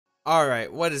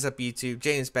Alright, what is up YouTube?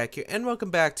 James Baek here, and welcome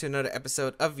back to another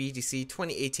episode of VGC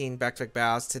 2018 Back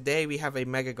Battles. Today we have a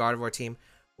Mega Gardevoir team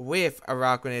with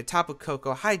Araquanid, Tapu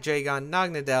Koko, Hydreigon,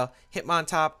 Naganadel,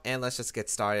 Hitmontop, and let's just get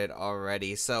started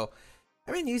already. So,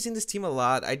 I've been using this team a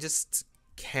lot. I just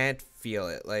can't feel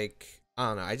it. Like, I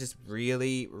don't know. I just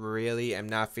really am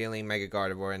not feeling Mega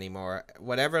Gardevoir anymore.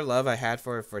 Whatever love I had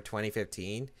for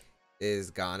 2015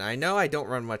 is gone. I know I don't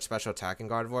run much special attack in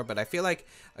Gardevoir, but I feel like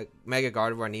a Mega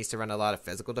Gardevoir needs to run a lot of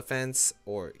physical defense,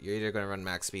 or you're either going to run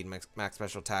max speed, max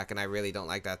special attack, and I really don't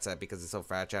like that set because it's so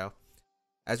fragile.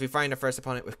 As we find our first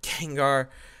opponent with Gengar,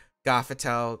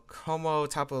 Gothitelle, Como,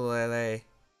 Tapu Lele,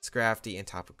 Scrafty, and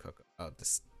Tapu Koko. Oh,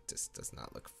 this does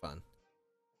not look fun.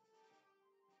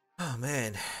 Oh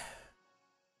man.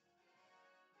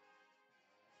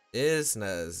 This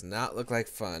does not look like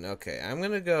fun. Okay, I'm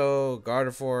gonna go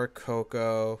Gardevoir,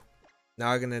 Koko,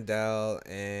 Naganadel,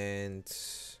 and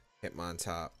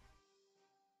Hitmontop.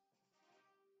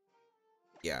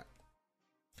 Yeah.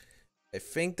 I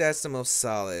think that's the most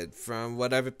solid from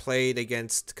what I've played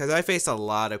against, because I faced a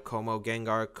lot of Como,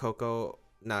 Gengar, Koko,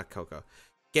 not Koko.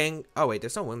 Oh wait,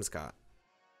 there's no Whimsicott.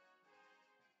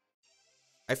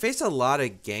 I faced a lot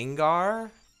of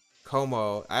Gengar,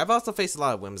 Como. I've also faced a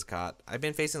lot of Whimsicott. I've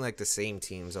been facing like the same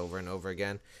teams over and over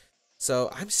again. So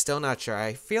I'm still not sure.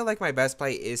 I feel like my best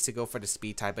play is to go for the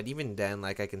speed type, but even then,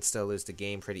 like I can still lose the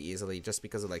game pretty easily just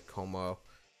because of like Como.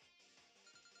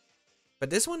 But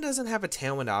this one doesn't have a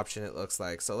Tailwind option, it looks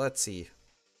like. So let's see.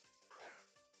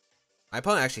 My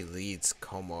opponent actually leads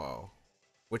Como,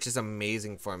 which is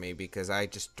amazing for me because I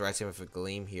just threat him with a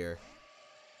Gleam here.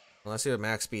 Unless you have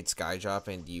max speed Sky Drop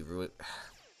and you ruin.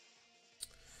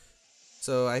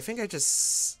 So I think I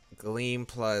just Gleam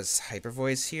plus Hyper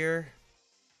Voice here.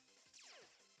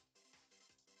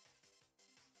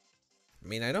 I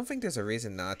mean, I don't think there's a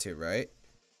reason not to, right?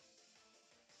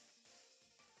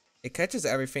 It catches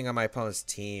everything on my opponent's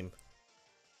team.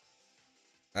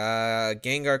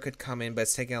 Gengar could come in, but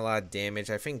it's taking a lot of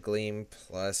damage. I think Gleam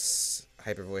plus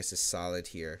Hyper Voice is solid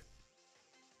here.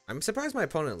 I'm surprised my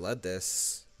opponent led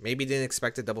this. Maybe didn't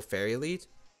expect a double fairy lead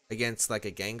against like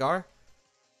a Gengar.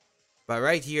 But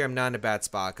right here, I'm not in a bad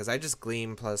spot because I just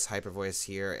Gleam plus Hyper Voice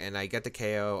here, and I get the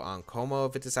KO on Como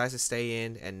if it decides to stay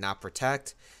in and not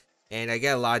protect. And I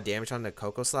get a lot of damage on the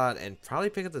Koko slot and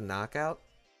probably pick up the knockout.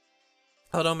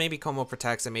 Although maybe Como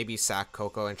protects and maybe sack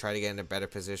Koko and try to get in a better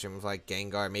position with like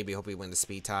Gengar. Maybe hope we win the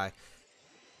speed tie.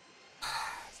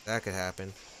 That could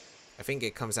happen. I think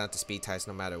it comes down to speed ties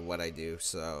no matter what I do,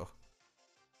 so.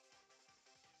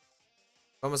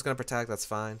 Como's gonna protect, that's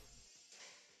fine.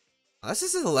 This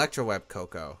is an Electro Web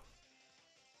Koko.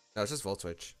 No, it's just Volt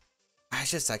Switch. I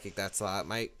should Psychic that slot.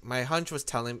 My hunch was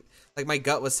telling, like my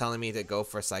gut was telling me to go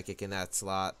for a Psychic in that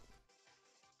slot.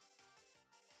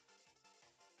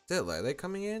 Is it Lele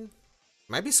coming in?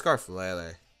 Might be Scarf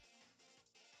Lele.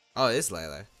 Oh, it is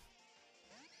Lele.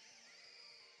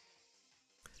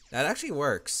 That actually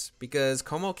works because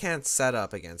Como can't set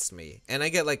up against me. And I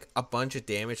get like a bunch of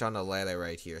damage on the Lele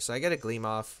right here. So I get a Gleam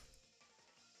off.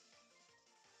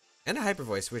 And a Hyper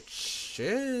Voice, which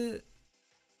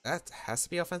that has to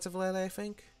be offensive Lele, I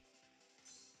think.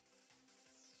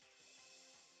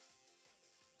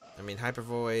 I mean, Hyper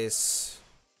Voice.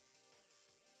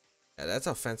 Yeah, that's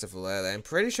offensive Lele. I'm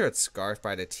pretty sure it's Scarf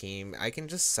by the team. I can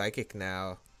just Psychic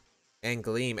now. And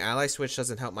Gleam. Ally Switch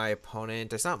doesn't help my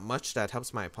opponent. There's not much that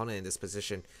helps my opponent in this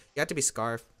position. You have to be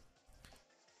Scarf.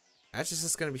 That's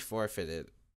just going to be forfeited.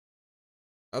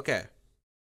 Okay.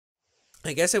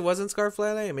 I guess it wasn't Scarf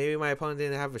Lele, and maybe my opponent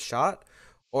didn't have a shot.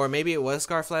 Or maybe it was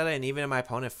Scarf Lele, and even if my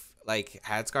opponent like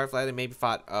had Scarf Lele, maybe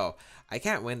thought, oh, I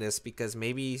can't win this because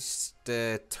maybe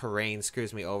the terrain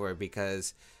screws me over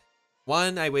because,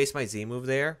 one, I waste my Z move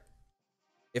there.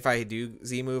 If I do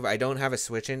Z move, I don't have a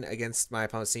switch in against my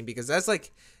opponent's team because that's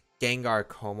like Gengar,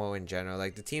 Como in general.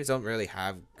 Like the teams don't really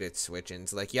have good switch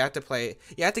ins. Like you have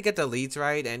to get the leads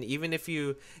right, and even if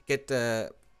you get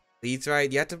the leads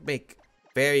right, you have to make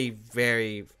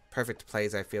very perfect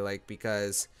plays, I feel like,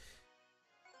 because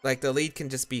like the lead can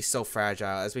just be so fragile.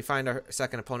 As we find our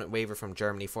second opponent, Waver from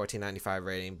Germany, 1495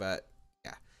 rating, but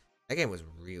yeah, that game was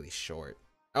really short.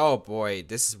 Oh boy,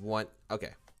 this is one.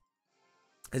 Okay,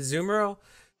 Azumarill,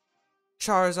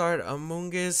 Charizard,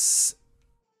 Amoonguss,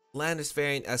 Landis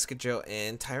Variant, Escadrille,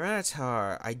 and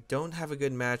Tyranitar. I don't have a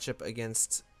good matchup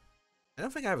against. I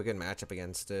don't think I have a good matchup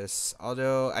against this.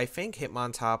 Although I think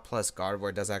Hitmontop plus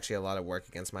Gardevoir does actually a lot of work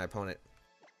against my opponent.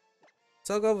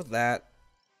 So I'll go with that.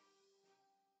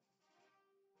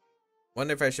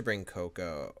 Wonder if I should bring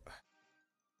Koko.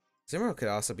 Azumarill could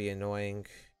also be annoying.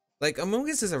 Like,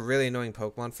 Amoonguss is a really annoying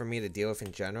Pokemon for me to deal with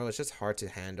in general. It's just hard to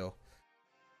handle.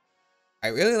 I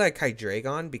really like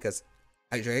Hydreigon because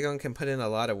Hydreigon can put in a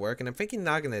lot of work, and I'm thinking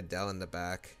Naganadel in the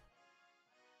back.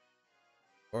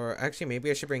 Or actually,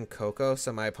 maybe I should bring Coco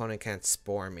so my opponent can't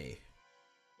spore me.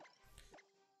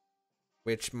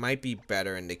 Which might be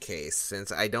better in the case,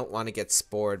 since I don't want to get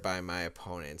spored by my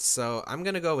opponent. So I'm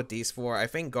going to go with these four. I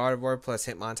think Gardevoir plus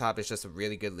Hitmontop is just a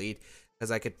really good lead,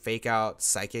 because I could fake out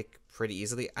Psychic pretty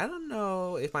easily. I don't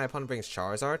know if my opponent brings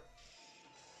Charizard.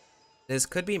 This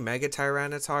could be Mega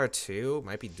Tyranitar too.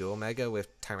 Might be dual Mega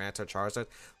with Tyranitar Charizard.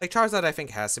 Like, Charizard I think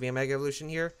has to be a Mega Evolution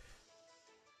here.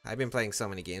 I've been playing so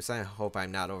many games, so I hope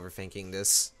I'm not overthinking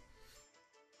this.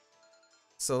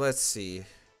 So let's see.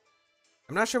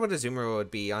 I'm not sure what Azumarill would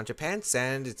be. On Japan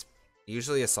Sand, it's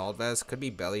usually Assault Vest. Could be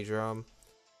Belly Drum.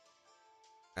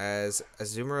 As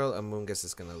Azumarill, Amoonguss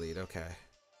is going to lead. Okay.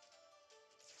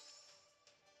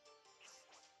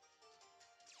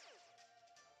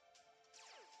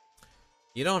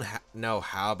 You don't know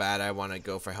how bad I want to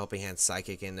go for Helping Hand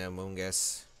Psychic into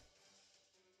Amoonguss.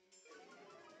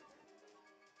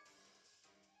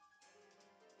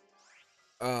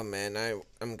 Oh man,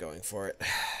 I'm going for it.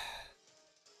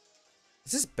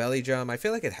 Is this Belly Drum? I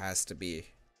feel like it has to be.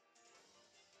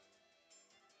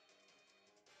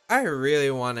 I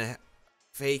really want to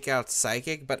fake out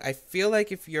Psychic, but I feel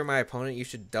like if you're my opponent, you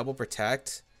should double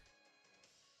protect.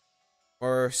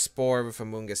 Or Spore with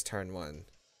Amoonguss turn 1.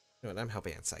 You know what, I'm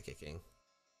Helping Hand Psychicking.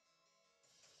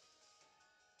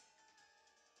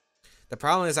 The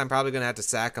problem is I'm probably going to have to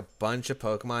sack a bunch of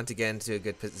Pokemon to get into a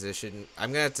good position.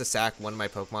 I'm going to have to sack one of my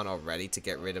Pokemon already to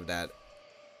get rid of that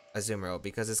Azumarill,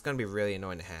 because it's going to be really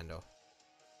annoying to handle.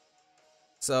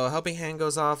 So Helping Hand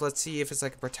goes off. Let's see if it's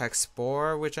like a Protect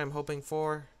Spore, which I'm hoping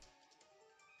for.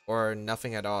 Or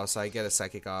nothing at all, so I get a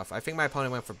Psychic off. I think my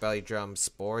opponent went for Belly Drum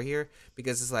Spore here,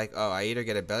 because it's like, oh, I either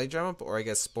get a Belly Drum up or I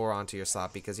get Spore onto your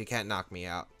slot, because you can't knock me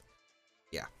out.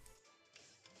 Yeah.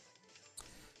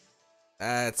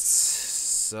 That's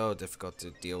so difficult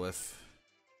to deal with.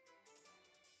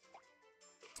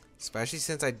 Especially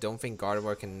since I don't think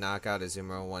Gardevoir can knock out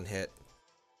Azumarill one hit.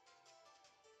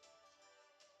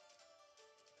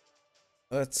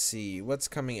 Let's see, what's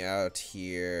coming out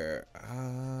here?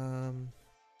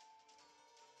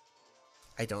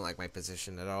 I don't like my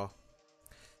position at all.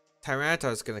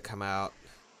 Tyranitar is going to come out.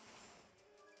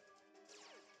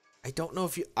 I don't know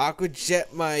if you Aqua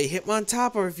Jet my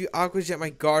Hitmontop or if you Aqua Jet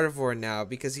my Gardevoir now,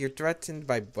 because you're threatened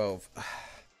by both.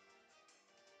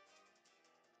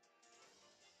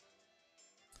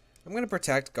 I'm going to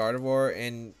protect Gardevoir,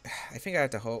 and I think I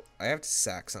have to hope. I have to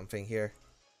sack something here.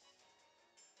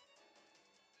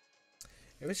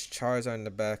 It was Charizard in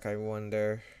the back, I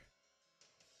wonder.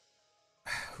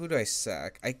 Who do I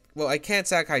sack? Well, I can't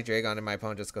sack Hydreigon, and my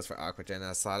opponent just goes for Aqua Jet in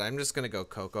that slot. I'm just going to go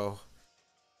Coco.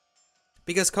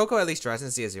 Because Coco at least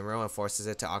threatens the Azumarill and forces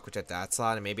it to Aqua Jet that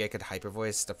slot, and maybe I could Hyper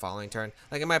Voice the following turn.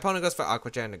 Like, if my opponent goes for Aqua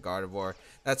Jet and a Gardevoir,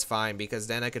 that's fine, because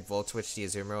then I could Volt Switch the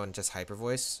Azumarill and just Hyper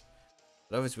Voice.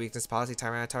 But if it's Weakness Policy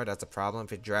Tyranitar, that's a problem.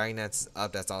 If it Dragon Dance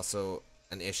up, that's also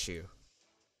an issue.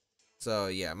 So,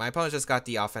 yeah, my opponent just got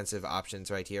the offensive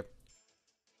options right here.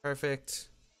 Perfect.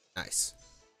 Nice.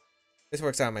 This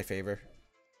works out in my favor.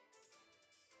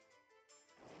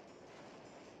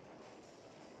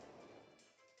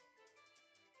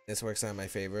 This works out in my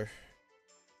favor.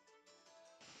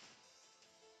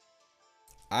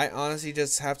 I honestly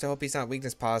just have to hope he's not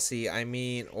Weakness Policy. I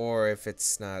mean, or if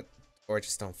it's not, or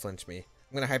just don't flinch me.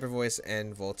 I'm going to Hyper Voice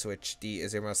and Volt Switch the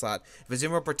Azumarill slot. If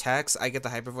Azumarill protects, I get the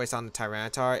Hyper Voice on the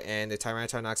Tyranitar, and the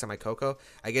Tyranitar knocks out my Coco.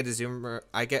 I get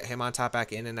Hitmontop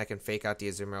back in, and I can fake out the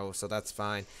Azumarill, so that's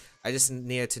fine. I just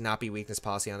needed to not be Weakness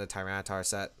Policy on the Tyranitar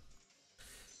set.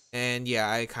 And yeah,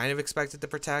 I kind of expected to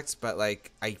protect, but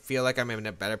like, I feel like I'm in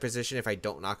a better position if I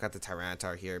don't knock out the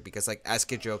Tyranitar here, because like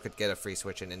Escadrille could get a free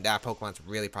switch in, and that Pokemon's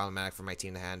really problematic for my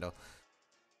team to handle.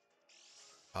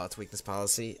 Oh, it's Weakness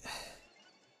Policy.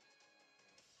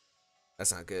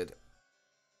 That's not good.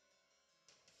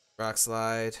 Rock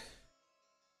Slide.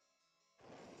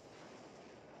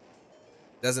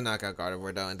 Doesn't knock out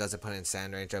Gardevoir though, and doesn't put in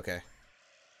Sand Range. Okay.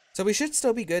 So we should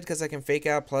still be good, because I can Fake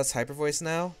Out plus Hyper Voice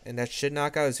now, and that should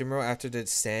knock out Azumarill after the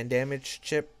Sand Damage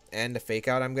chip and the Fake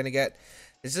Out I'm going to get.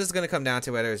 It's just going to come down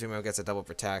to whether Azumarill gets a Double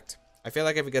Protect. I feel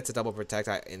like if it gets a Double Protect,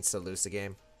 I insta lose the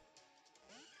game.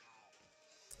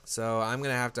 So I'm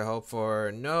going to have to hope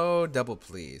for no double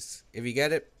please. If you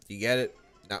get it, you get it.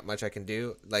 Not much I can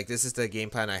do. Like, this is the game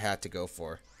plan I had to go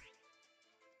for.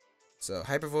 So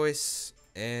Hyper Voice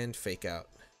and Fake Out.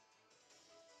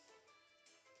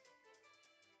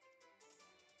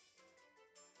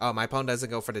 Oh, my opponent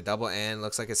doesn't go for the double and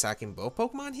looks like it's sacking both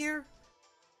Pokemon here?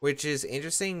 which is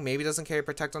interesting. Maybe doesn't carry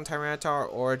Protect on Tyranitar,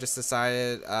 or just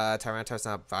decided Tyranitar's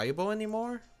not valuable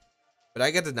anymore. But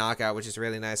I get the knockout, which is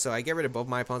really nice. So I get rid of both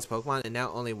my opponent's Pokemon, and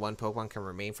now only one Pokemon can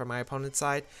remain from my opponent's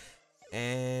side.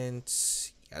 And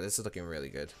yeah, this is looking really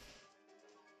good.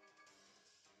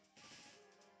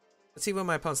 Let's see what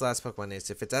my opponent's last Pokemon is.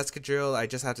 If it's Escadrille, I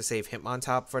just have to save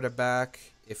Hitmontop for the back.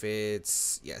 If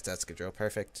it's, yeah, it's Escadrille,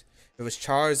 perfect. If it was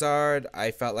Charizard,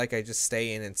 I felt like I just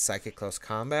stay in and Psychic Close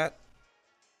Combat.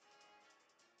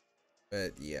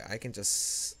 But yeah, I can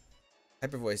just,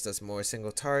 Hyper Voice does more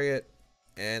single target.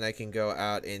 And I can go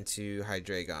out into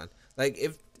Hydreigon. Like,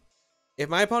 if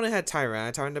my opponent had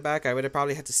Tyranitar in the back, I would have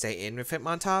probably had to stay in with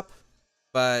Hitmontop.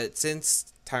 But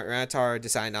since Tyranitar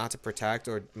decided not to protect,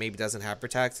 or maybe doesn't have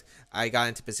protect, I got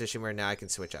into a position where now I can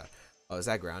switch out. Oh, is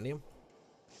that Groundium?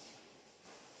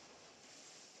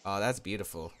 Oh, that's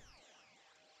beautiful.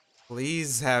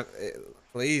 Please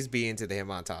be into the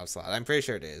Hitmontop slot. I'm pretty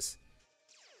sure it is.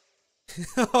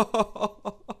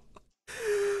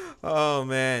 Oh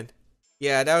man.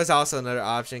 Yeah, that was also another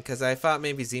option because I thought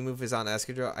maybe Z-Move is on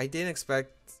Escadrille. I didn't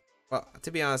expect, well,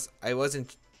 to be honest, I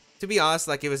wasn't, to be honest,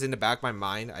 like it was in the back of my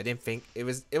mind. I didn't think, it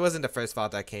wasn't the first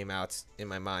thought that came out in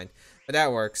my mind, but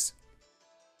that works.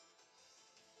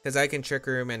 Because I can Trick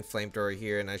Room and Flamethrower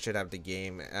here and I should have the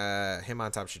game.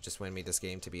 Hitmontop should just win me this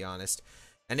game, to be honest.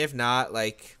 And if not,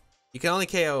 like, you can only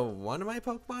KO one of my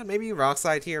Pokemon. Maybe Rock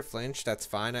Slide here, flinch, that's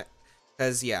fine.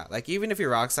 Because, yeah, like even if you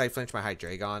Rock Slide, flinch my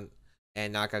Hydreigon,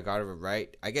 and knock out Gardevoir,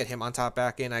 I get Hitmontop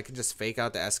back in. I can just fake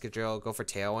out the Escadrille, go for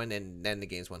Tailwind, and then the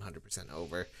game's 100%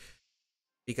 over.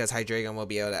 Because Hydreigon will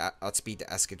be able to outspeed the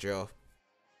Escadrille.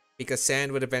 Because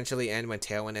Sand would eventually end when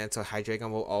Tailwind ends, so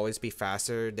Hydreigon will always be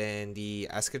faster than the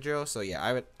Escadrille. So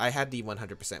yeah, I had the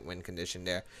 100% win condition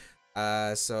there.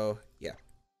 So yeah,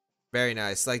 very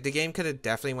nice. Like the game could have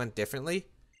definitely went differently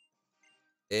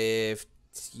if,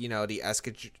 you know, the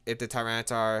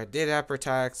Tyranitar did have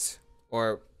Protect,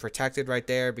 or protected right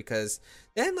there, because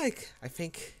then, like, I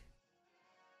think,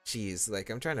 jeez, like,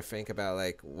 I'm trying to think about,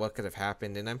 like, what could have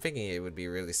happened, and I'm thinking it would be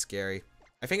really scary.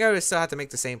 I think I would still have to make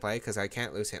the same play, because I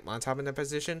can't lose Hitmontop in that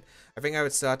position. I think I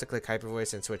would still have to click Hyper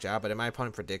Voice and switch out, but if my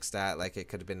opponent predicts that, like, it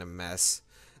could have been a mess.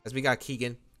 As we got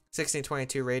Keegan,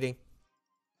 1622 rating.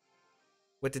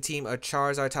 With the team of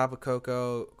Charizard, Tapu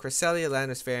Koko, Cresselia,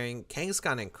 Landorus,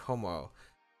 Kangaskhan, and Como.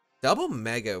 Double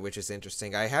Mega, which is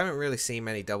interesting. I haven't really seen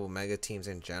many Double Mega teams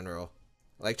in general.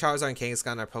 Like Charizard and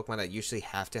Kangaskhan are Pokemon that usually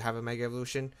have to have a Mega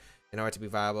Evolution in order to be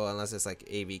viable, unless it's like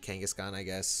AV Kangaskhan, I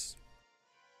guess.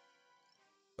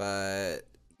 But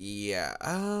yeah,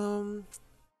 trying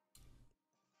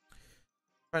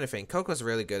to think. Coco's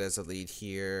really good as a lead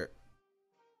here.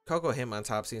 Coco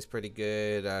Hitmontop seems pretty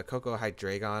good. Coco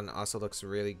Hydreigon also looks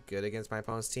really good against my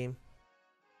opponent's team.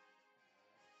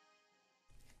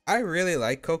 I really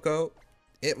like Coco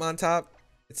Hitmontop.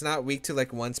 It's not weak to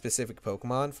like one specific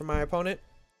Pokemon for my opponent.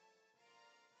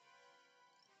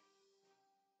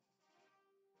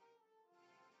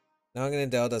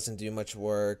 Naganadel doesn't do much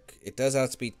work. It does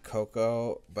outspeed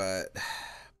Coco, but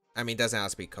I mean, doesn't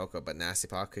outspeed Coco, but Nasty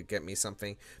Paw could get me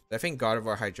something. But I think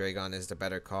Gardevoir Hydreigon is the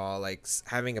better call. Like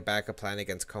having a backup plan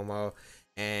against Como,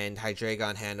 and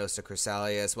Hydreigon handles to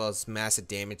Cresselia, as well as massive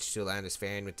damage to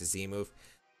Landorus with the Z move.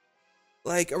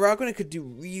 Like, Araquanid could do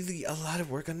really a lot of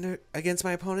work against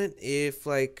my opponent if,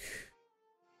 like,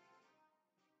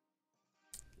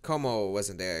 Como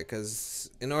wasn't there.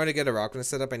 Because in order to get Araquanid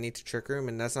set up, I need to Trick Room,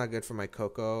 and that's not good for my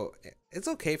Coco. It's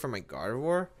okay for my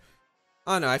Gardevoir.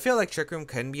 I don't know, I feel like Trick Room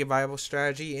can be a viable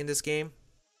strategy in this game.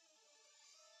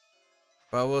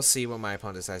 But we'll see what my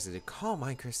opponent decides to do. Calm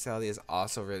Mind Cresselia is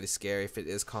also really scary if it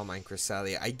is Calm Mind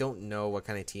Cresselia. I don't know what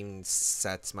kind of team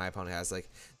sets my opponent has. Like,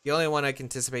 the only one I can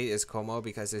anticipate is Como,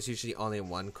 because there's usually only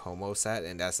one Como set,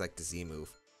 and that's like the Z move.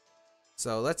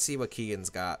 So let's see what Keegan's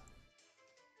got.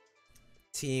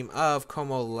 Team of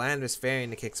Como Landorus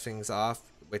to kick things off,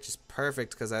 which is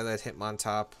perfect because I let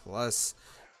Hitmontop plus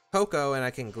Coco, and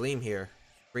I can Gleam here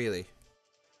freely.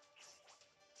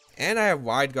 And I have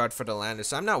Wide Guard for the Landorus,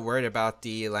 so I'm not worried about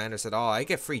the Landorus at all. I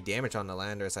get free damage on the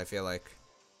Landorus, I feel like.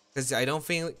 Because I don't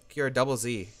think you're a double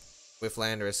Z with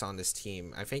Landorus on this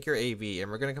team. I think you're AV, and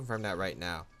we're going to confirm that right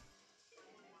now.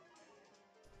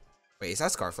 Wait, is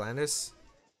that Scarf Landorus?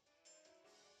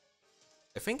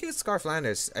 I think it's Scarf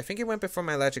Landorus. I think it went before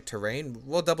my Electric Terrain.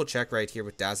 We'll double check right here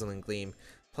with Dazzling Gleam,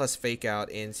 plus Fake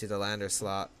Out into the Landorus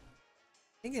slot.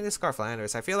 I think it is Scarf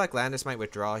Landorus. I feel like Landorus might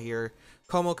withdraw here.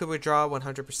 Como could withdraw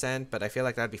 100%, but I feel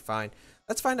like that'd be fine.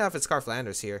 Let's find out if it's Scarf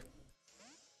Landorus here.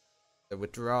 The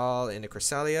withdrawal into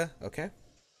Cresselia. Okay.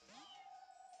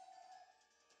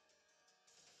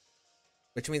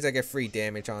 Which means I get free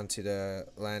damage onto the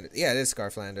land. Yeah, it is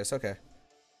Scarflanders. Okay.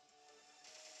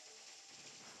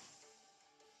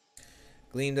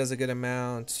 Gleam does a good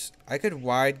amount. I could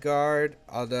wide guard,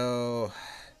 although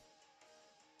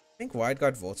I think wide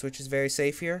guard Volt Switch is very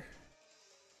safe here.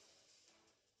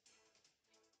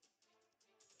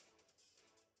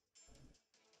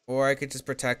 Or I could just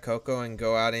protect Coco and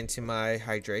go out into my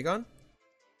Hydreigon.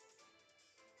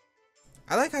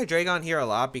 I like Hydreigon here a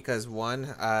lot because one,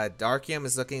 Darkium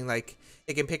is looking like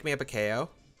it can pick me up a KO.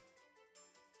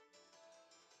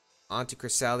 Onto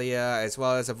Cresselia, as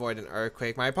well as avoid an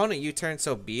Earthquake. My opponent U-turn,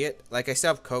 so be it. Like, I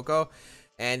still have Coco,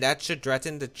 and that should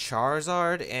threaten the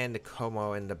Charizard and the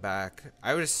Como in the back.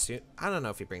 I would assume, I don't know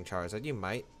if you bring Charizard. You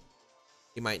might.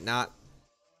 You might not.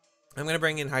 I'm going to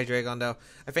bring in Hydreigon, though.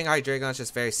 I think Hydreigon is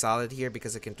just very solid here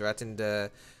because it can threaten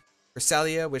the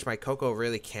Cresselia, which my Coco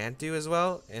really can't do as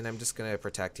well. And I'm just going to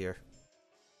protect here.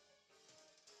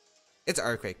 It's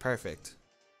Earthquake. Perfect.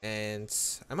 And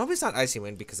I'm hoping it's not Icy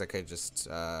Wind because I could just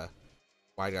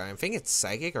wide guard. I'm thinking it's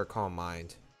Psychic or Calm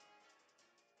Mind.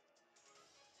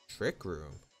 Trick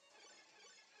Room.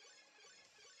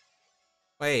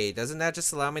 Wait, doesn't that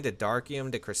just allow me to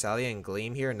Darkium, the Cresselia, and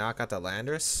Gleam here and knock out the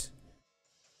Landorus?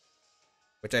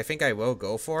 Which I think I will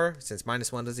go for, since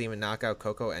 -1 doesn't even knock out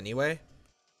Coco anyway.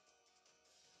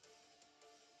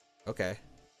 Okay.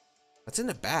 What's in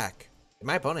the back? Did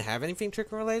my opponent have anything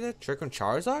Trick Room related? Trick Room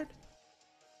Charizard?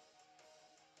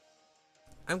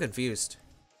 I'm confused.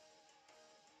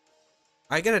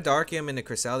 I get a Darkium in the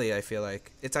Cresselia, I feel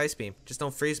like. It's Ice Beam. Just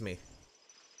don't freeze me.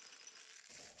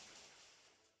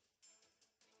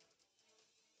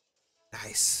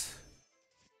 Nice.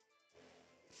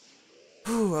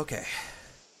 Whew, okay.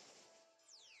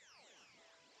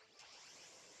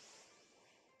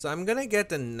 So I'm gonna get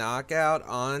the knockout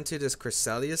onto this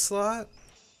Cresselia slot.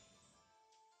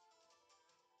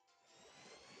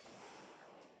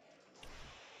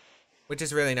 Which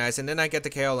is really nice. And then I get the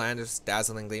KO Landorus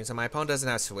Dazzling Gleam. So my opponent doesn't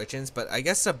have switch-ins, but I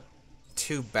guess a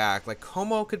 2 back. Like,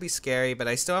 Como could be scary, but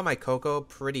I still have my Coco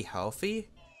pretty healthy.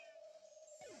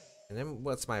 And then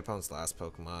what's my opponent's last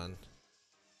Pokemon?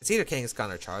 It's either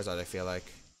Kangaskhan or Charizard, I feel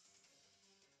like.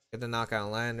 Get the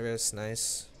knockout Landorus,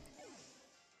 nice.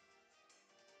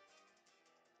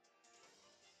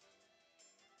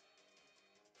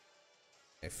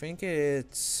 I think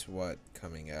it's what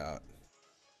coming out?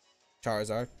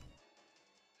 Charizard.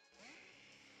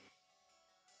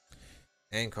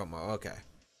 And Como, okay.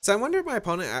 So I wonder if my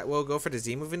opponent will go for the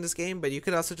Z move in this game, but you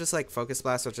could also just like Focus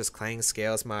Blast or just Clang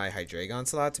Scales my Hydreigon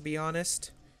slot, to be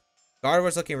honest.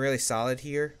 Gardevoir's looking really solid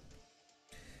here.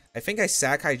 I think I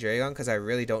sack Hydreigon because I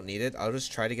really don't need it. I'll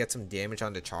just try to get some damage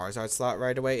on the Charizard slot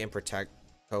right away and protect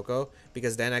Coco,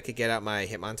 because then I could get out my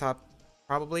Hitmontop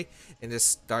probably and just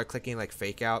start clicking like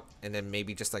Fake Out, and then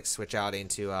maybe just like switch out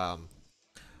into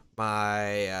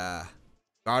my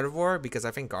Gardevoir, because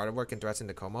I think Gardevoir can threaten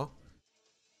the Como.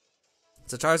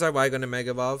 So Charizard Y going to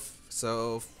Mega Evolve.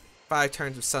 So 5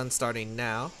 turns of Sun starting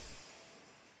now.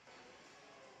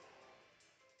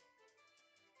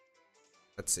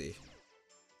 Let's see.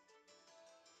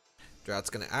 Drought's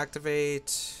going to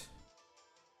activate.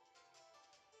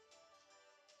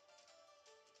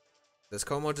 Does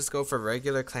Como just go for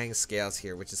regular Clang Scales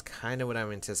here, which is kind of what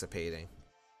I'm anticipating.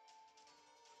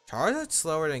 Charizard's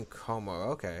slower than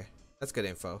Como. Okay, that's good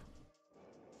info.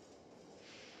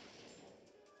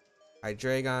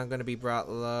 Hydreigon gonna be brought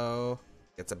low.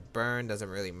 Gets a burn, doesn't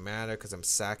really matter because I'm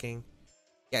sacking.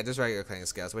 Yeah, just regular Clang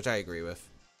Scales, which I agree with.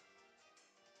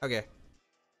 Okay.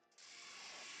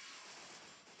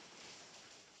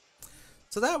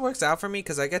 So that works out for me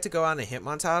because I get to go on a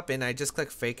Hitmontop and I just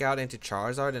click Fake Out into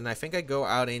Charizard, and I think I go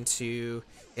out into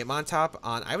Hitmontop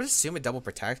on, I would assume, a double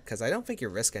protect, because I don't think you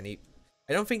risk anything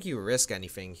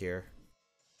here.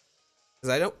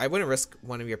 Because I wouldn't risk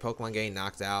one of your Pokemon getting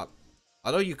knocked out.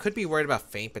 Although you could be worried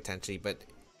about Feint potentially, but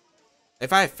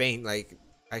if I have Feint, like,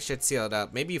 I should seal it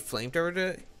up. Maybe you Flamethrower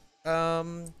to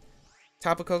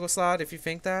top of Coco slot if you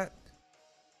think that.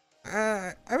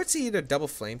 I would see either double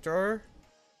Flamethrower.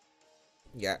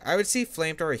 Yeah, I would see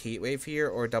Flamethrower Heat Wave here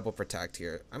or double Protect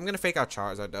here. I'm gonna Fake Out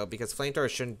Charizard though, because Flamethrower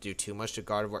shouldn't do too much to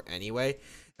Gardevoir anyway,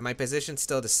 and my position's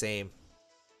still the same.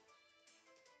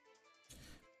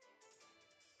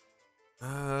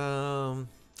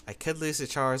 I could lose to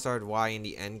Charizard Y in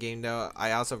the end game though.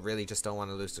 I also really just don't want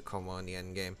to lose to Como in the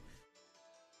end game.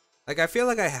 Like, I feel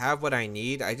like I have what I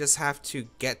need. I just have to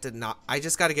get the I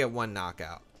just got to get one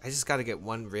knockout. I just got to get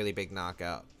one really big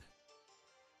knockout.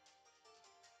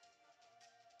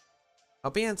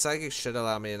 and Psychic should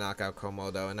allow me to knock out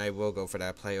Como though, and I will go for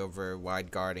that play over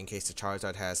Wide Guard in case the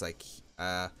Charizard has like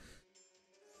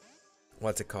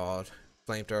what's it called?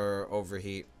 Flamethrower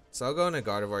overheat. So I'll go into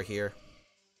Gardevoir here.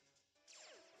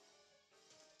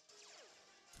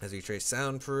 As we trade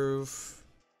Soundproof.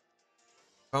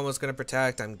 Almost gonna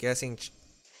protect. I'm guessing.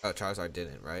 Oh, Charizard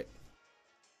didn't, right?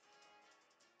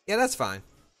 Yeah, that's fine.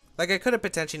 Like, I could have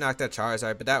potentially knocked out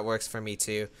Charizard, but that works for me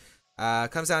too.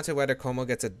 Comes down to whether Como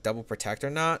gets a double protect or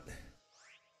not.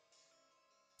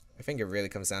 I think it really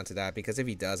comes down to that, because if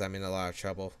he does, I'm in a lot of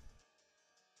trouble.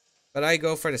 But I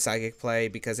go for the Psychic play,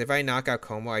 because if I knock out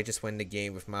Como, I just win the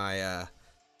game with my,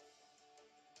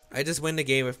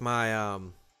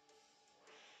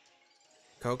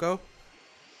 Coco.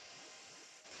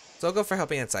 So I'll go for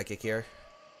Helping Hand Psychic here.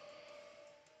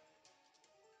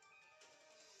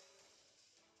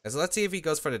 So let's see if he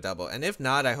goes for the double. And if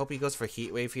not, I hope he goes for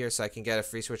Heat Wave here so I can get a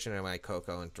free switch into my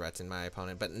Coco and threaten my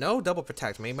opponent. But no double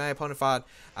protect. Maybe my opponent thought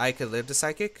I could live the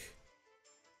Psychic.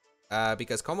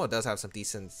 Because Como does have some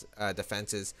decent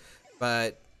defenses.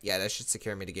 But yeah, that should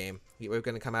secure me the game. We're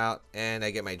going to come out and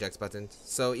I get my eject button.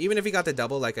 So even if he got the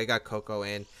double, like I got Coco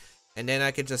in. And then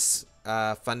I could just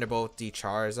Thunderbolt the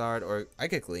Charizard. Or I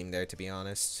could Gleam there, to be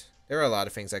honest. There are a lot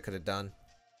of things I could have done.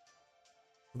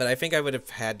 But I think I would have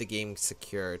had the game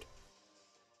secured.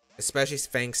 Especially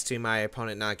thanks to my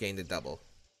opponent not getting the double.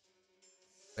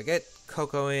 I get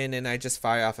Coco in and I just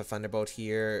fire off a Thunderbolt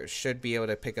here. Should be able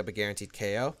to pick up a guaranteed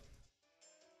KO.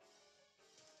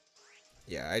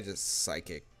 Yeah, I just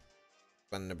Psychic.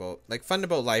 Thunderbolt. Like,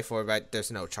 Thunderbolt Life Orb, but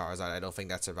there's no Charizard. I don't think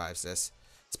that survives this.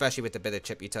 Especially with the bit of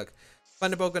chip you took.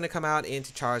 Thunderbolt going to come out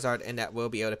into Charizard and that will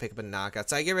be able to pick up a knockout.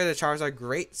 So I get rid of Charizard.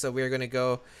 Great. So we're going to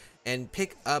go and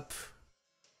pick up...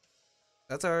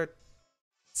 That's our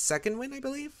second win, I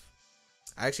believe?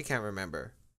 I actually can't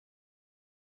remember.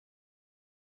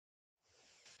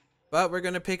 But we're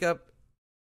going to pick up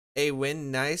a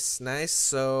win. Nice, nice.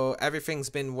 So everything's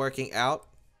been working out.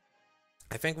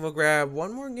 I think we'll grab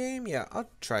one more game. Yeah, I'll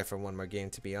try for one more game,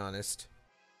 to be honest.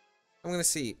 I'm going to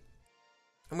see.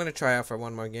 I'm going to try out for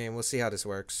one more game. We'll see how this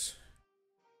works.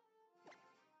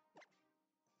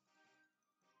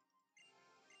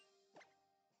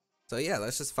 So yeah,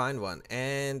 let's just find one.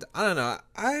 And I don't know.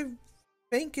 I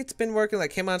think it's been working.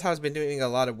 Like, Hitmontop's been doing a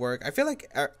lot of work. I feel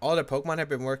like all the Pokemon have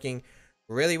been working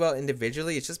really well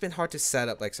individually. It's just been hard to set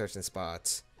up like certain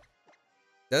spots.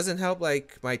 Doesn't help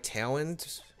like my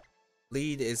Tailwind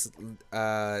lead is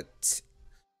it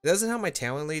doesn't help my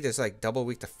Tailwind lead is like double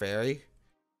weak to Fairy.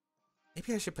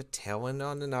 Maybe I should put Tailwind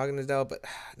on the Naganadel, but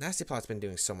Nasty Plot's been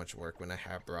doing so much work when I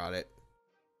have brought it.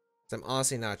 So I'm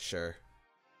honestly not sure.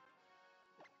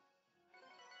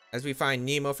 As we find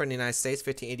Nemo from the United States,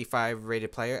 1585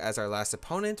 rated player as our last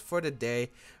opponent for the day.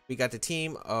 We got the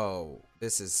team. Oh,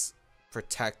 this is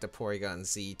Protect the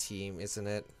Porygon-Z team, isn't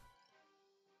it?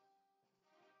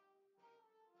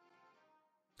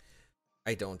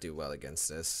 I don't do well against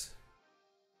this.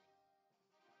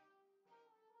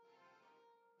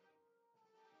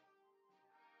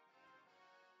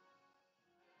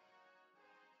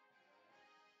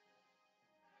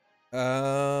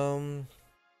 I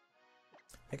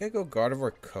think I go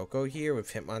Gardevoir Coco here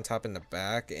with Hitmontop in the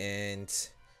back and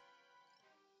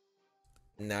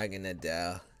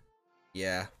Naganadel.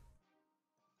 Yeah.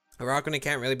 Araquanid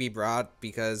can't really be brought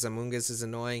because Amoonguss is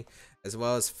annoying, as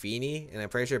well as Feeny, and I'm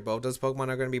pretty sure both those Pokemon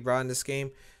are going to be brought in this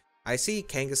game. I see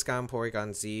Kangaskhan,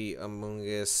 Porygon-Z,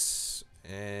 Amoonguss,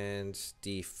 and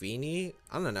the Feeny.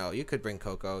 I don't know. You could bring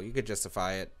Coco. You could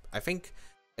justify it. I think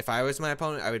if I was my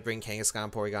opponent, I would bring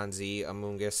Kangaskhan, Porygon-Z,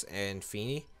 Amoonguss, and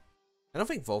Feeny. I don't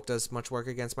think Volk does much work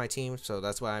against my team, so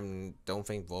that's why I don't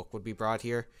think Volk would be brought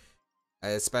here.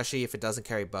 Especially if it doesn't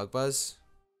carry Bug Buzz.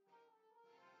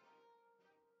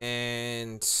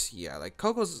 And yeah, like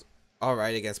Coco's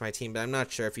alright against my team, but I'm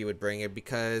not sure if he would bring it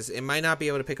because it might not be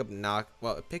able to pick up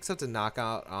well, it picks up the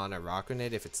knockout on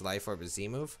Araquanid if it's Life Orb or Z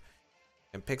move.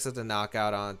 And picks up the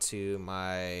knockout onto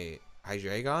my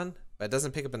Hydreigon. But it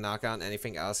doesn't pick up a knockout on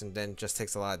anything else and then just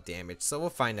takes a lot of damage. So we'll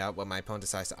find out what my opponent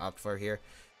decides to opt for here.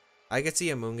 I could see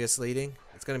Amoonguss leading.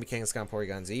 It's going to be Kangaskhan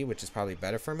Porygon-Z, which is probably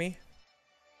better for me.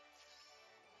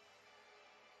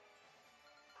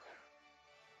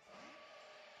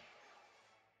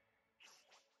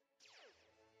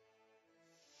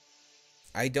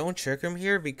 I don't trick him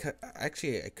here because...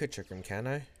 Actually, I could trick him, can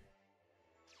I?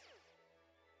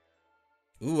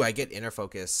 Ooh, I get Inner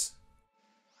Focus.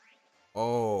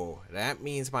 Oh, that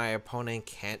means my opponent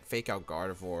can't fake out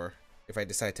Gardevoir if I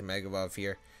decide to Mega Evolve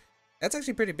here. That's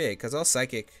actually pretty big, because I'll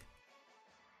Psychic.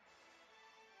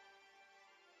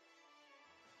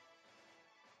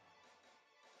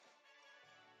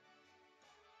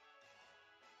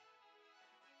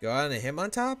 Go out and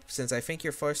Hitmontop, since I think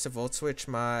you're forced to Volt Switch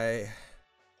my...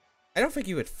 I don't think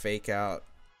you would fake out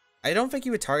I don't think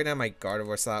you would target on my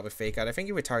Gardevoir slot with Fake Out. I think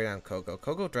you would target on Coco.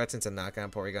 Coco threatens to knock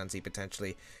out Porygon-Z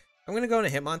potentially. I'm going to go into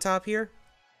Hitmontop here.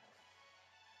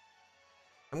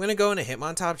 I'm going to go into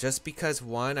Hitmontop just because,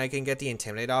 one, I can get the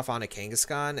Intimidate off on a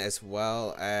Kangaskhan as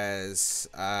well as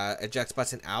Eject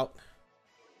Button out.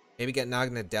 Maybe get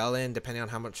Naganadel in depending on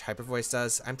how much Hyper Voice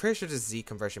does. I'm pretty sure this Z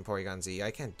conversion Porygon-Z. I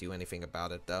can't do anything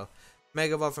about it though.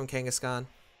 Mega Evolve from Kangaskhan.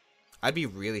 I'd be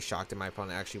really shocked if my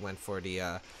opponent actually went for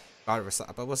the Gardevoir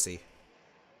slot, but we'll see.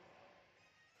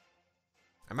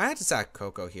 I might have to sack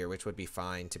Coco here, which would be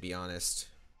fine, to be honest.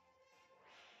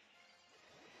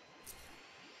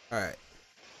 Alright.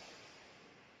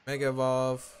 Mega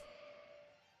Evolve.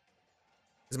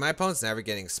 Because my opponent's never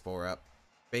getting Spore up.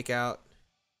 Fake Out.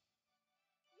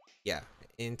 Yeah,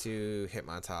 into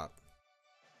Hitmontop.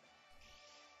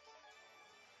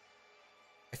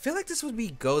 I feel like this would be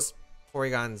Ghost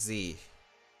Porygon-Z.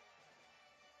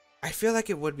 I feel like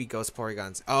it would be Ghost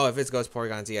Porygon-Z. Oh, if it's Ghost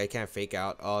Porygon-Z, I can't Fake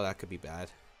Out. Oh, that could be bad.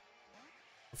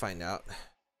 We'll find out.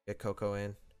 Get Coco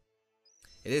in.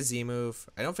 It is Z move.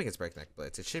 I don't think it's Breakneck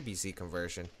Blitz. It should be Z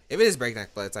conversion. If it is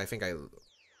Breakneck Blitz, I don't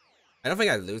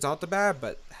think I lose off the bat,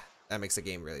 but that makes the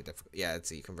game really difficult. Yeah, it's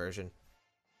Z conversion.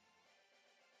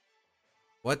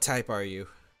 What type are you?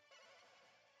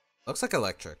 Looks like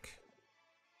electric.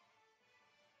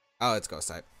 Oh, it's Ghost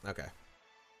type. Okay.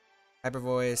 Hyper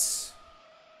Voice.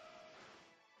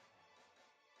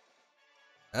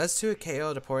 Does to a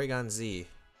KO to Porygon-Z.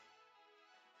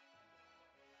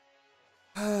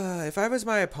 If I was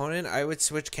my opponent, I would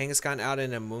switch Kangaskhan out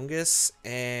in Amoonguss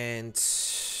and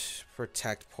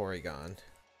protect Porygon.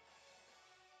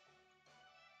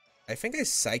 I think I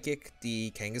Psychic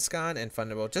the Kangaskhan and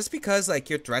Thunderbolt just because like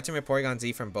you're threatening with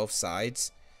Porygon-Z from both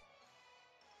sides.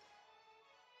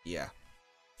 Yeah.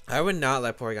 I would not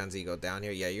let Porygon-Z go down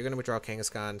here. Yeah, you're going to withdraw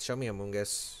Kangaskhan. Show me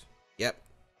Amoonguss. Yep.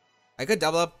 I could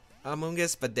double up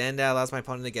Amoonguss, but then that allows my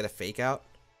opponent to get a Fake Out.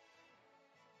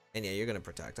 And yeah, you're going to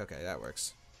protect. Okay, that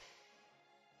works.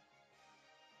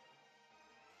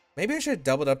 Maybe I should have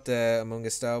doubled up the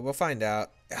Amoonguss though. We'll find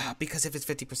out. Because if it's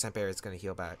 50% bear, it's going to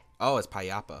heal back. Oh, it's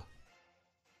Payappa.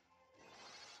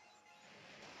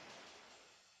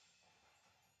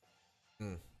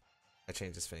 That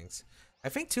changes things. I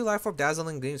think 2 Life Orb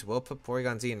Dazzling Gleams will put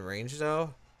Porygon-Z in range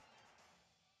though.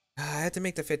 I had to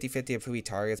make the 50-50 of who he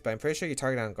targets, but I'm pretty sure you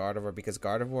target on Gardevoir because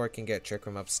Gardevoir can get Trick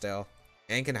Room up still.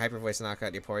 And can Hyper Voice knock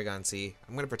out your Porygon-Z.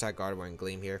 I'm going to protect Gardevoir and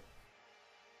Gleam here.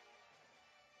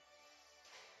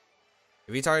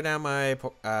 If you target down my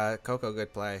Coco,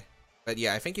 good play. But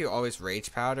yeah, I think you always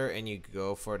Rage Powder and you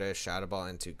go for the Shadow Ball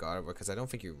into Gardevoir because I don't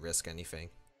think you risk anything.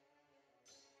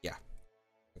 Yeah.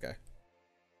 Okay.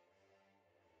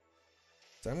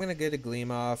 So I'm going to get a Gleam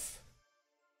off.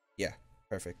 Yeah,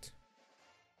 perfect.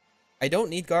 I don't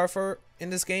need Gardevoir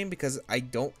in this game because I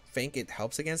don't think it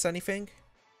helps against anything.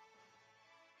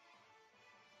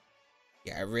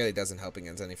 Yeah, it really doesn't help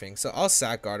against anything. So I'll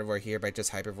sack Gardevoir here by just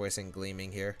Hyper Voicing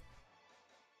Gleaming here.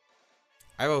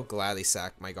 I will gladly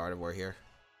sack my Gardevoir here.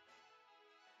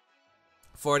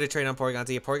 For the trade on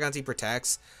Porygon-Z, if Porygon-Z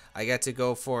protects, I get to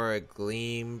go for a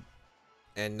Gleam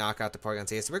and knock out the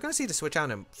Porygon-Z. So we're going to see the switch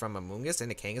out from Amoonguss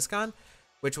into Kangaskhan,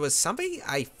 which was something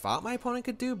I thought my opponent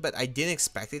could do, but I didn't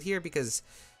expect it here because,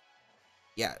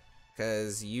 yeah,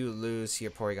 because you lose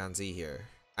your Porygon-Z here.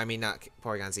 I mean, not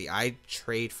Porygon-Z. I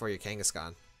trade for your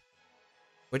Kangaskhan,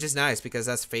 which is nice because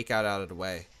that's Fake Out of the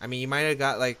way. I mean, you might have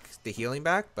got, like, the healing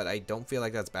back, but I don't feel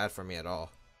like that's bad for me at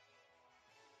all.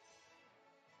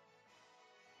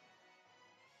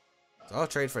 So I'll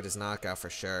trade for this knockout for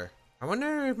sure. I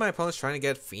wonder if my opponent's trying to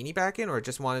get Feeny back in or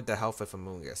just wanted to help with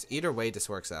Amoonguss. Either way, this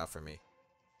works out for me.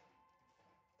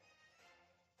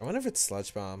 I wonder if it's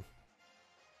Sludge Bomb.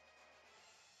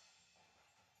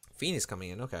 Feeny's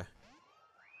coming in, okay.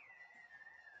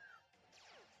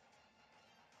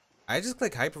 I just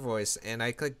click Hyper Voice and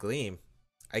I click Gleam.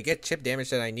 I get chip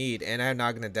damage that I need and I have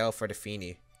Naganadel for the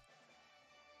Feeny.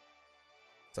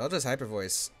 So I'll just Hyper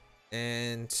Voice.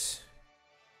 And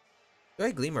do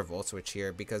I Gleam or Volt Switch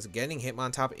here? Because getting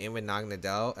Hitmontop in with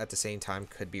Naganadel at the same time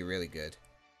could be really good.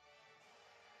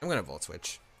 I'm going to Volt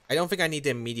Switch. I don't think I need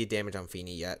the immediate damage on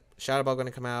Feeny yet. Shadow Ball going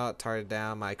to come out, target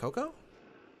down my Coco.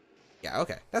 Yeah,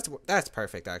 okay. That's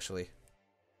perfect, actually.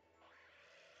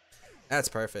 That's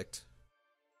perfect.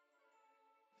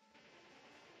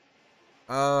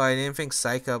 Oh, I didn't think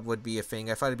Psych Up would be a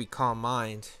thing. I thought it'd be Calm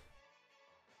Mind.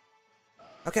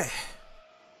 Okay.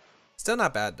 Still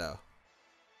not bad, though.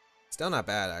 Still not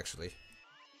bad, actually.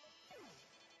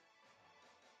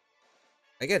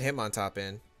 I get Hitmontop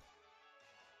in.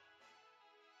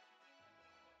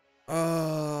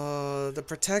 Oh, the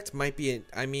Protect might be...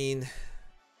 I mean...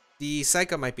 The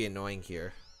Psycho might be annoying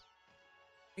here.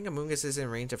 I think Amoonguss is in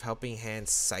range of Helping Hand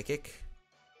Psychic,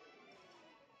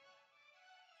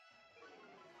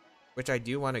 which I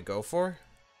do want to go for.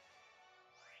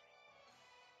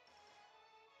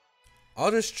 I'll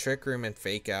just Trick Room and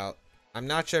Fake Out. I'm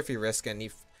not sure if you risk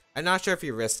any. I'm not sure if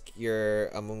you risk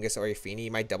your Amoonguss or your Feeny.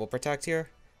 You might double protect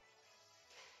here.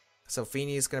 So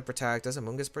Feeny is gonna protect. Does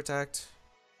Amoonguss protect?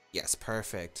 Yes,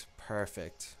 perfect,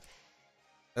 perfect.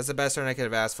 That's the best turn I could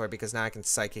have asked for, because now I can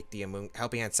Psychic the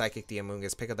Helping Hand Psychic the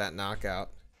Amoonguss, pick up that knockout,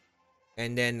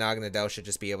 and then Naganadel should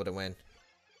just be able to win.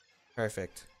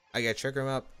 Perfect. I get Trick Room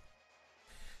up.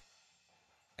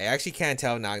 I actually can't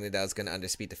tell if Naganadel is gonna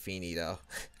underspeed the Feeny though.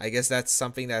 I guess that's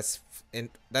something that's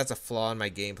a flaw in my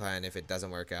game plan if it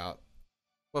doesn't work out.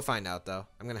 We'll find out though.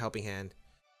 I'm gonna Helping Hand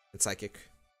and Psychic.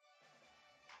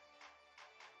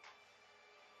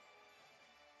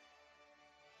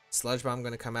 Sludge Bomb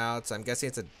gonna come out, so I'm guessing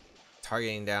it's a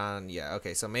targeting down. Yeah,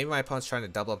 okay, so maybe my opponent's trying to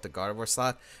double up the Gardevoir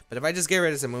slot, but if I just get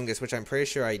rid of Amoonguss, which I'm pretty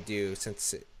sure I do,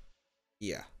 since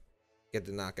yeah, get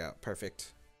the knockout.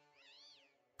 Perfect.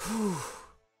 Whew.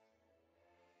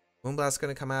 Moonblast's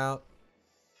gonna come out.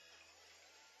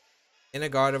 In a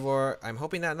Gardevoir. I'm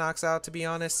hoping that knocks out, to be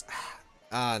honest.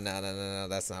 Ah, no,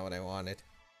 that's not what I wanted.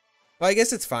 Well, I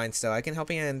guess it's fine still. I can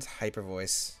Helping Hand Hyper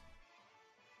Voice.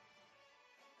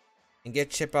 And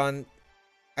get Chip on.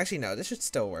 Actually, no, this should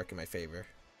still work in my favor.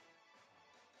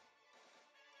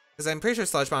 Because I'm pretty sure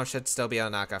Sludge Bomb should still be able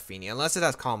to knock out Feeny, unless it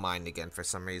has Calm Mind again for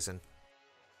some reason.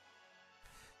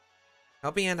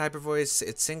 Helping Hand Hyper Voice,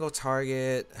 it's single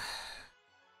target.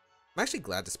 I'm actually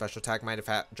glad the special attack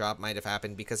drop might have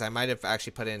happened, because I might have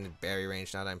actually put it in berry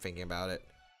range now that I'm thinking about it.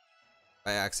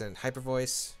 By accident. Hyper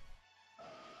Voice.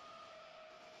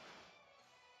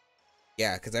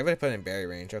 Yeah, because I would have put it in berry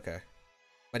range. Okay.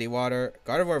 Muddy Water.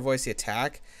 Gardevoir voice the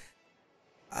attack.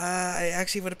 I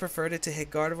actually would have preferred it to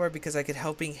hit Gardevoir, because I could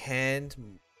Helping Hand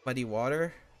Muddy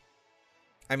Water.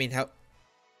 I mean,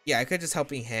 yeah, I could just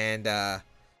Helping Hand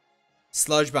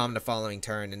Sludge Bomb the following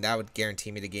turn, and that would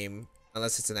guarantee me the game,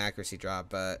 unless it's an accuracy drop,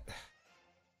 but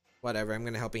whatever. I'm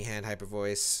going to Helping Hand Hyper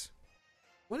Voice.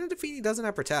 What if the Feeny doesn't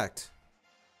have Protect?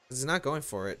 It's not going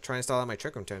for it. Trying to stall out my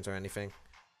Trick Room turns or anything.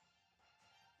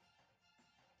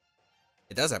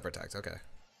 It does have Protect, okay.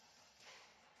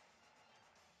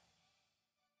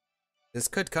 This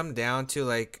could come down to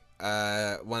like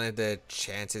one of the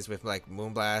chances with like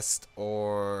Moonblast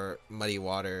or Muddy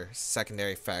Water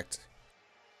secondary effect.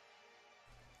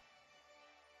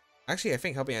 Actually, I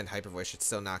think Helping Hand Hyper Voice should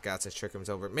still knock out since Trick Room's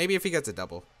over. Maybe if he gets a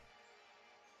double.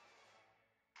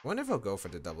 I wonder if he'll go for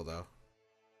the double though.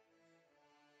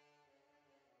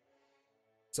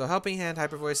 So Helping Hand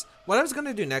Hyper Voice. What I was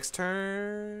gonna do next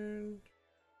turn.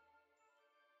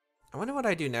 I wonder what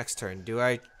I do next turn. Do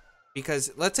I?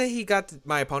 Because let's say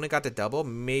my opponent got the double,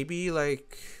 maybe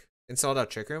like installed out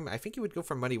Trick Room. I think he would go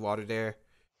for Muddy Water there.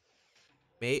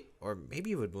 Or maybe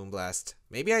he would Moonblast.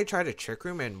 Maybe I try to Trick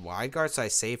Room and Wide Guard so I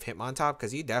save Hitmontop,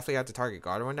 because you definitely have to target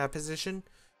Gardevoir in that position.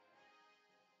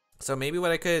 So maybe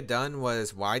what I could have done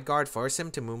was Wide Guard, force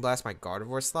him to Moonblast my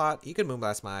Gardevoir slot. He could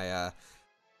Moonblast my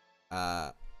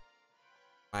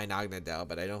my Naganadel,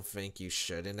 but I don't think you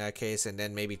should in that case. And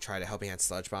then maybe try to Helping Hand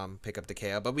Sludge Bomb, pick up the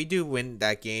KO. But we do win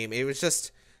that game. It was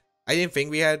just, I didn't think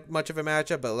we had much of a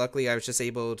matchup, but luckily I was just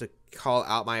able to call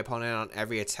out my opponent on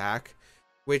every attack,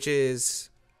 which is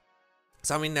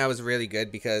something that was really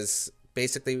good, because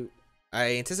basically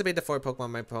I anticipated the 4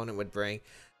 Pokemon my opponent would bring.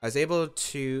 I was able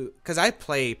to, because I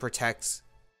play Protect,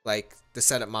 like the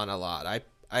setup mon a lot.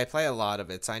 I play a lot of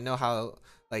it, so I know how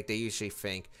like they usually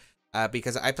think.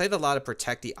 Because I played a lot of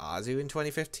Protect the Azu in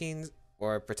 2015,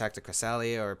 or Protect the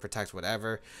Cresselia, or Protect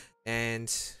whatever,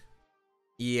 and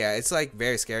yeah, it's like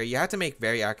very scary. You have to make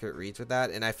very accurate reads with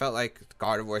that, and I felt like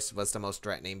Gardevoir was the most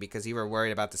threatening, because you were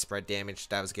worried about the spread damage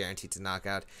that was guaranteed to knock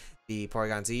out the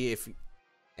Porygon-Z.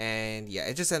 And yeah,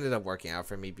 it just ended up working out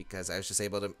for me, because I was just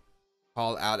able to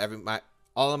call out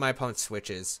all of my opponent's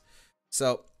switches.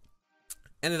 So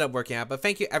ended up working out. But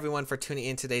thank you everyone for tuning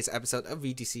in today's episode of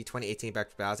VGC 2018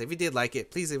 Back Battles. If you did like it,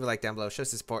 please leave a like down below, show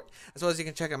support, as well as you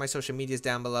can check out my social medias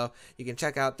down below. You can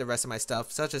check out the rest of my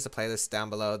stuff, such as the playlist down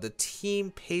below, the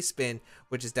team pace bin,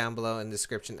 which is down below in the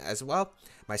description as well,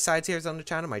 my side tiers on the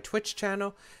channel, my Twitch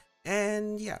channel,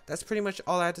 and yeah, that's pretty much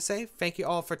all I have to say. Thank you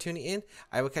all for tuning in.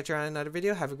 I will catch you around another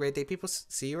video. Have a great day, people.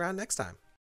 See you around next time.